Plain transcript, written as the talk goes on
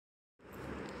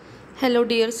Hello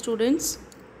dear students,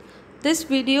 this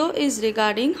video is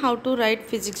regarding how to write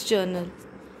physics journal.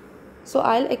 So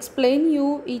I'll explain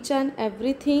you each and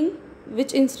everything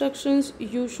which instructions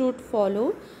you should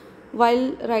follow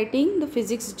while writing the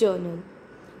physics journal.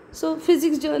 So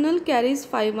physics journal carries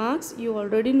 5 marks, you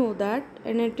already know that,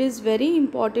 and it is very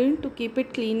important to keep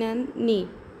it clean and neat.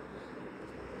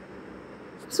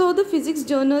 So the physics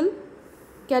journal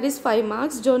carries 5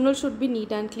 marks. Journal should be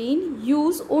neat and clean.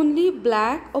 Use only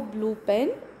black or blue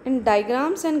pen, and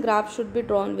diagrams and graphs should be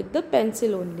drawn with the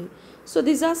pencil only. So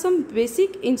these are some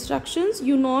basic instructions.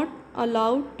 You're not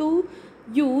allowed to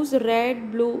use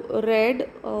red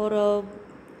or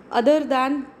other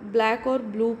than black or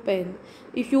blue pen.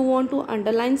 If you want to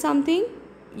underline something,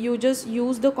 you just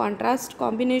use the contrast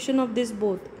combination of this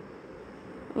both.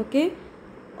 Okay.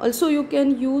 Also you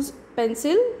can use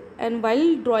pencil, and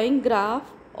while drawing graph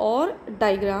or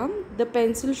diagram, the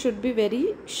pencil should be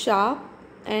very sharp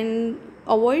and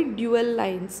avoid dual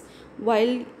lines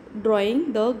while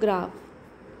drawing the graph.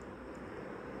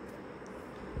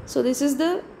 So this is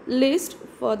the list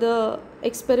for the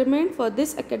experiment for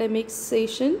this academic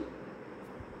session.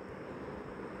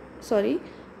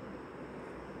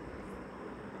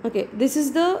 Okay, this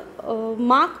is the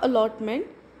mark allotment.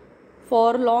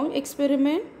 For long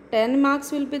experiment 10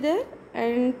 marks will be there,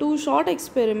 and 2 short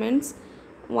experiments,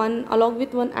 one along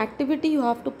with one activity you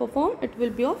have to perform, it will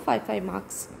be of 5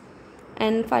 marks,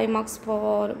 and 5 marks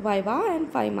for viva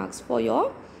and 5 marks for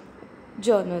your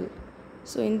journal.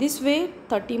 So in this way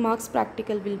 30 marks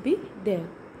practical will be there.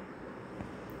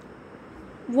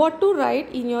 What to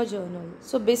write in your journal?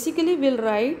 So basically we'll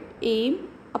write aim,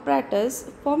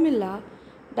 apparatus, formula,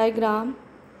 diagram,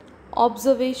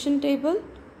 observation table,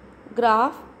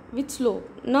 graph with slope.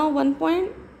 Now one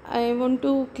point I want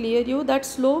to clear you, that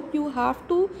slope you have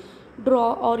to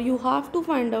draw, or you have to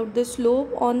find out the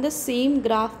slope on the same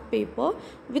graph paper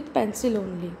with pencil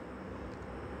only.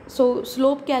 So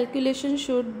slope calculation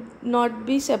should not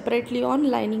be separately on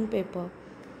lining paper.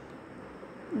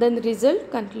 Then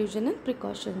result, conclusion and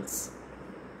precautions.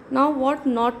 Now what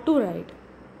not to write?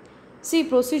 See,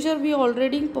 procedure we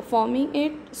already performing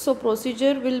it, so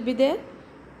procedure will be there.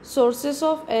 Sources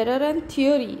of error and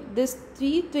theory, these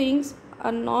 3 things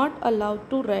are not allowed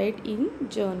to write in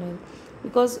journal,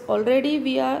 because already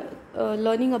we are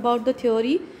learning about the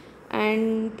theory,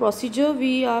 and procedure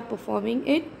we are performing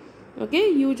it. Okay,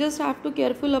 you just have to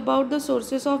careful about the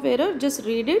sources of error. Just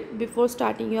read it before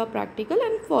starting your practical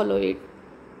and follow it.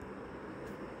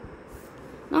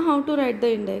 Now how to write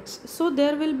the index? So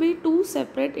there will be 2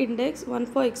 separate index, one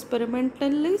for experimental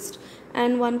list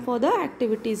and one for the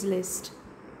activities list.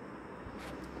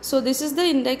 So this is the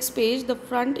index page, the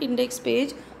front index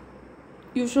page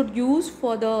you should use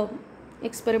for the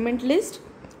experiment list.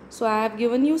 So I have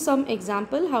given you some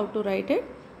example how to write it.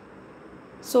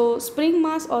 So spring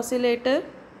mass oscillator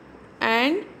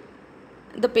and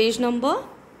the page number,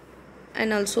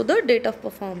 and also the date of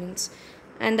performance,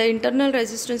 and the internal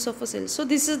resistance of a cell. So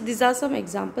these are some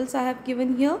examples I have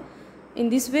given here. In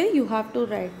this way you have to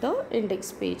write the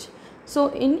index page. So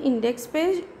in index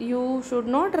page you should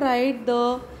not write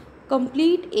the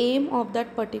complete aim of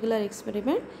that particular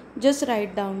experiment, just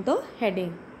write down the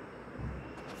heading.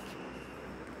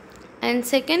 And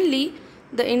secondly,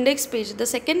 the index page, the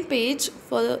second page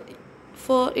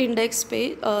for index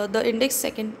page, the index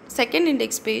second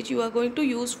index page you are going to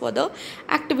use for the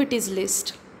activities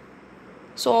list.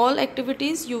 So all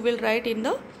activities you will write in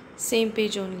the same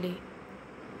page only.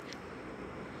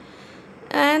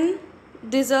 And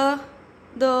these are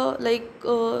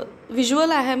the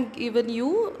visual I have given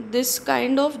you. This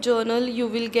kind of journal you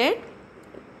will get.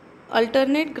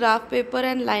 Alternate graph paper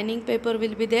and lining paper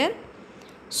will be there.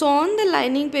 So on the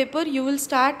lining paper you will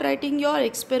start writing your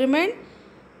experiment,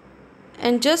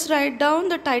 and just write down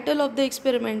the title of the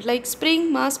experiment, like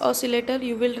spring mass oscillator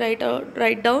you will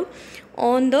write down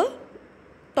on the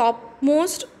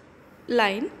topmost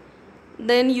line.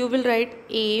 Then you will write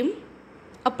aim,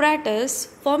 apparatus,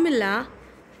 formula,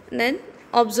 then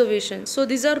observation. So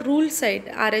these are rule side,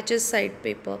 RHS side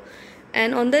paper,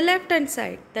 and on the left hand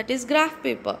side, that is graph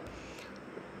paper.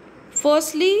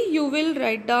 Firstly you will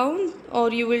write down,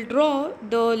 or you will draw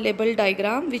the label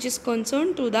diagram which is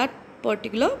concerned to that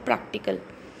particular practical.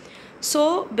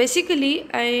 So basically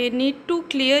I need to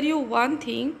clear you one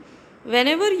thing.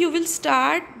 Whenever you will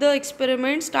start the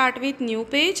experiment, start with new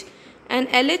page, and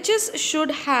LHS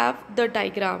should have the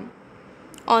diagram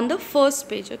on the first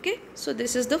page. Okay, so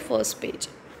this is the first page.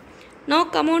 Now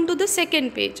come on to the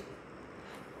second page.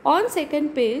 On second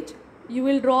page you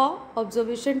will draw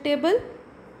observation table,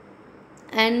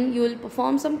 and you will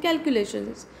perform some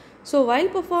calculations. So while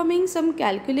performing some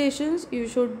calculations, you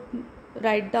should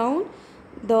write down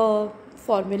the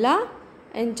formula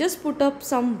and just put up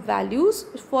some values.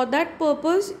 For that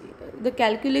purpose, the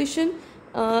calculation,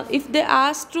 if they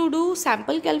ask to do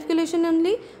sample calculation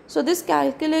only, so this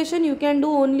calculation you can do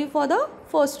only for the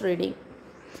first reading.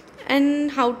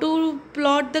 And how to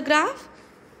plot the graph?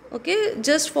 Okay,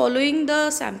 just following the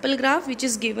sample graph which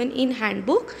is given in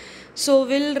handbook. So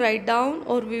we'll write down,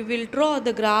 or we will draw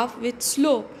the graph with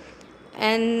slope,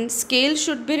 and scale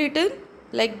should be written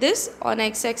like this on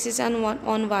x-axis and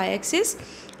on y-axis,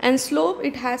 and slope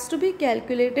it has to be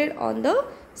calculated on the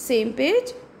same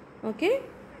page. Okay,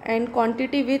 and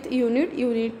quantity with unit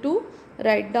you need to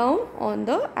write down on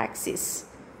the axis.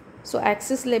 So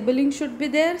axis labeling should be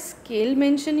there, scale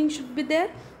mentioning should be there,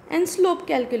 and slope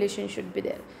calculation should be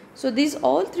there. So these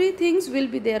all three things will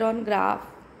be there on graph.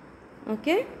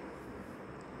 Okay.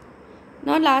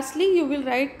 Now lastly you will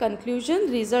write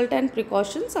conclusion, result and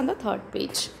precautions on the third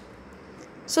page.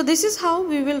 So this is how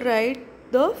we will write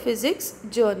the physics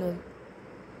journal.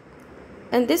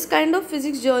 And this kind of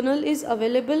physics journal is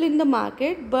available in the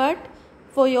market, but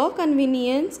for your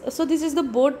convenience, so this is the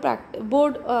board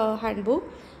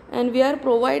handbook, and we are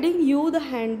providing you the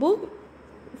handbook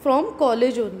from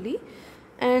college only.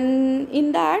 And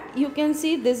in that you can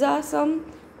see these are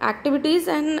some activities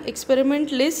and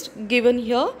experiment list given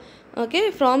here.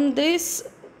 Okay, from this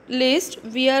list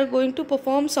we are going to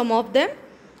perform some of them.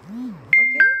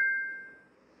 Okay,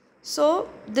 so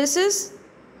this is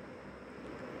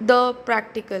the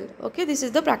practical. Okay, this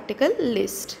is the practical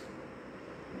list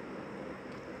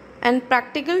and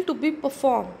practical to be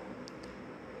performed.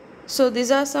 So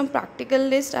these are some practical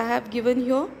list I have given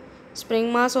here: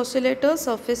 spring mass oscillator,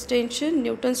 surface tension,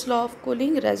 Newton's law of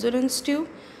cooling, resonance tube,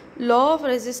 law of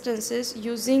resistances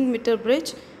using meter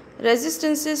bridge,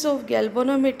 resistances of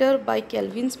galvanometer by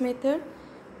Kelvin's method,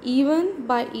 even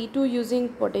by E2 using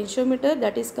potentiometer,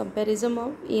 that is comparison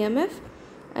of EMF,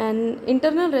 and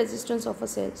internal resistance of a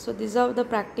cell. So these are the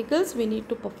practicals we need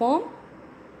to perform.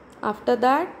 After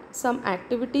that, some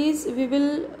activities we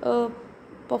will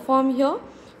perform here.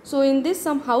 So in this,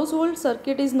 some household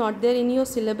circuit is not there in your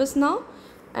syllabus now,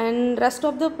 and rest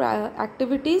of the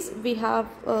activities we have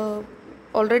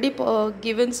already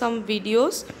given some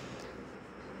videos.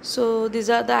 So these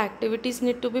are the activities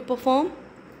need to be performed.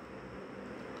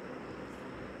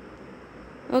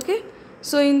 Okay,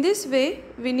 so in this way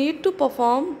we need to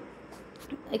perform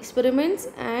experiments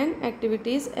and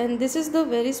activities, and this is the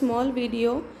very small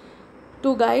video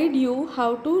to guide you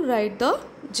how to write the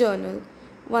journal.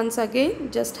 Once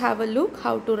again, just have a look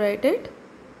how to write it.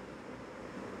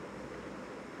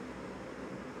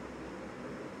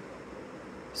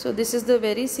 So this is the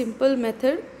very simple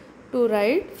method to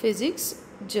write physics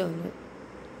journal.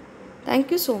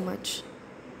 Thank you so much.